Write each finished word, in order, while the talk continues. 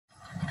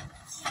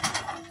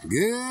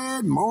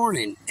Good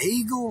morning,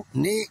 Eagle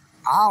Nick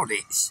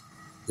Audits.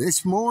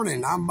 This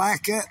morning I'm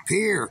back up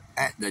here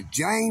at the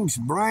James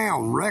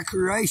Brown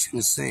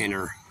Recreation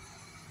Center.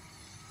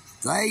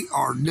 They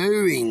are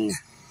doing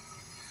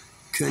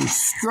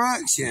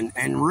construction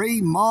and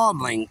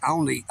remodeling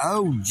on the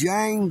old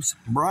James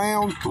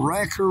Brown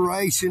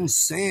Recreation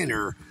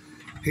Center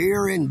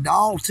here in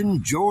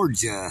Dalton,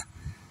 Georgia.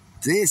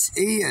 This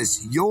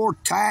is your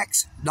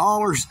tax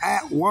dollars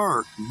at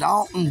work,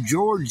 Dalton,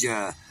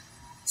 Georgia.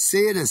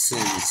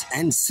 Citizens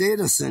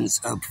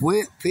of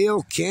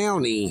Whitfield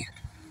County.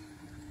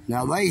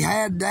 Now, they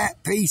had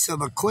that piece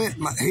of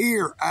equipment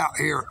out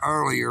here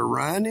earlier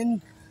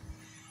running,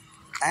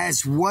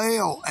 as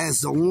well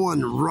as the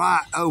one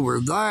right over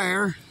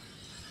there.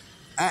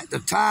 At the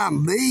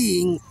time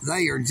being,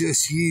 they are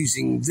just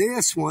using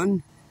this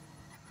one.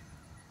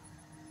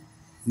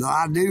 Now,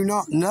 I do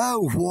not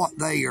know what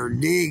they are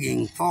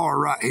digging for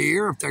right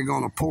here, if they're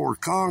going to pour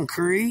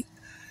concrete,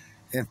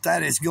 if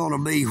that is going to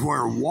be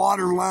where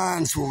water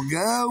lines will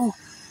go,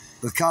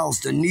 because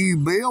the new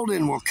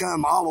building will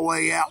come all the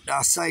way out,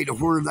 I say, to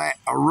where that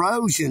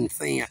erosion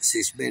fence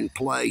has been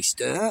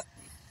placed up.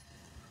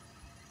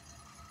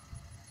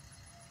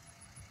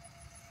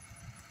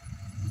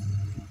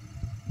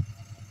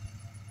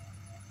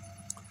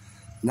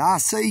 Now I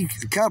see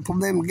a couple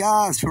of them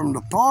guys from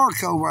the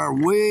park over there,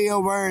 way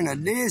over in the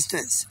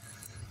distance.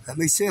 Let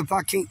me see if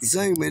I can't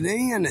zoom it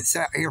in. It's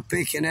out here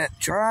picking up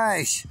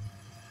trash.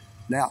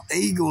 Now,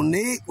 Eagle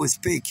Nick was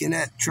picking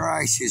up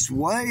trash as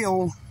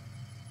well,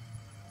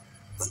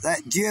 but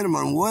that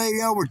gentleman way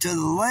over to the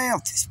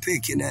left is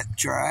picking up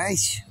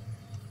trash.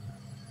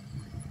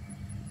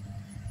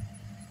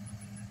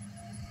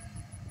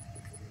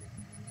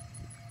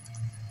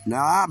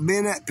 Now, I've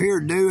been up here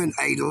doing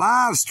a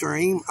live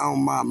stream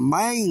on my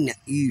main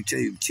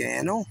YouTube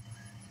channel,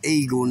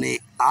 Eagle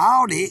Nick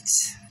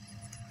Audits.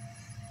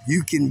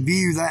 You can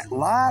view that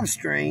live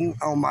stream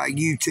on my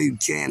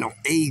YouTube channel,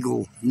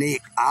 Eagle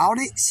Nick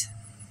Audits.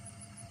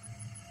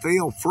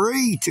 Feel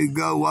free to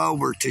go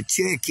over to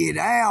check it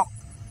out.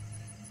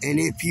 And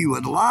if you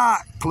would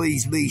like,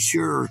 please be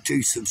sure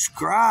to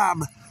subscribe,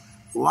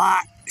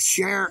 like,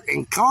 share,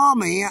 and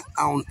comment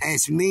on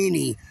as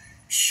many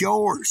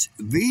shorts,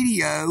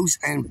 videos,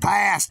 and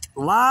past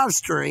live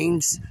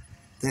streams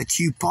that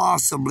you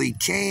possibly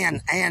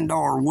can and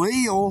or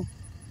will.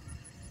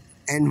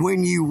 And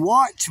when you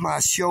watch my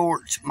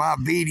shorts, my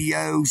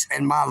videos,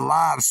 and my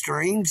live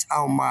streams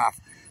on my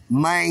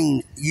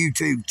main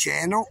YouTube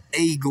channel,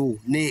 Eagle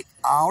Nick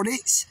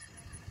Audits,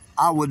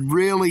 I would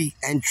really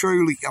and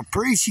truly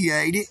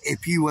appreciate it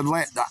if you would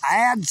let the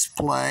ads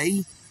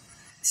play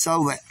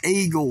so that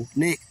Eagle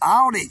Nick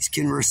Audits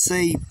can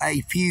receive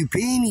a few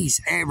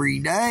pennies every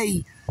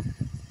day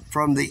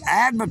from the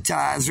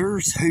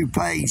advertisers who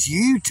pays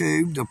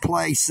YouTube to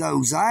place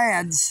those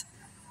ads.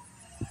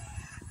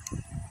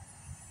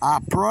 I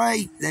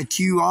pray that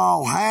you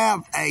all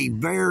have a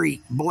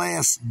very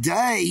blessed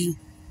day.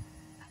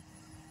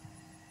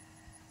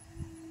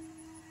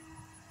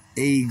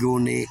 Eagle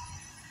Nick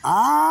Audits.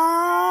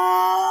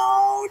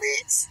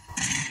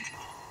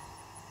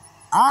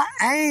 I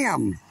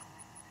am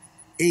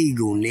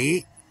Eagle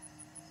Nick,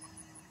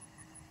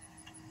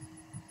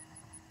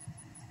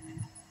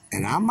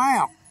 and I'm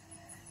out.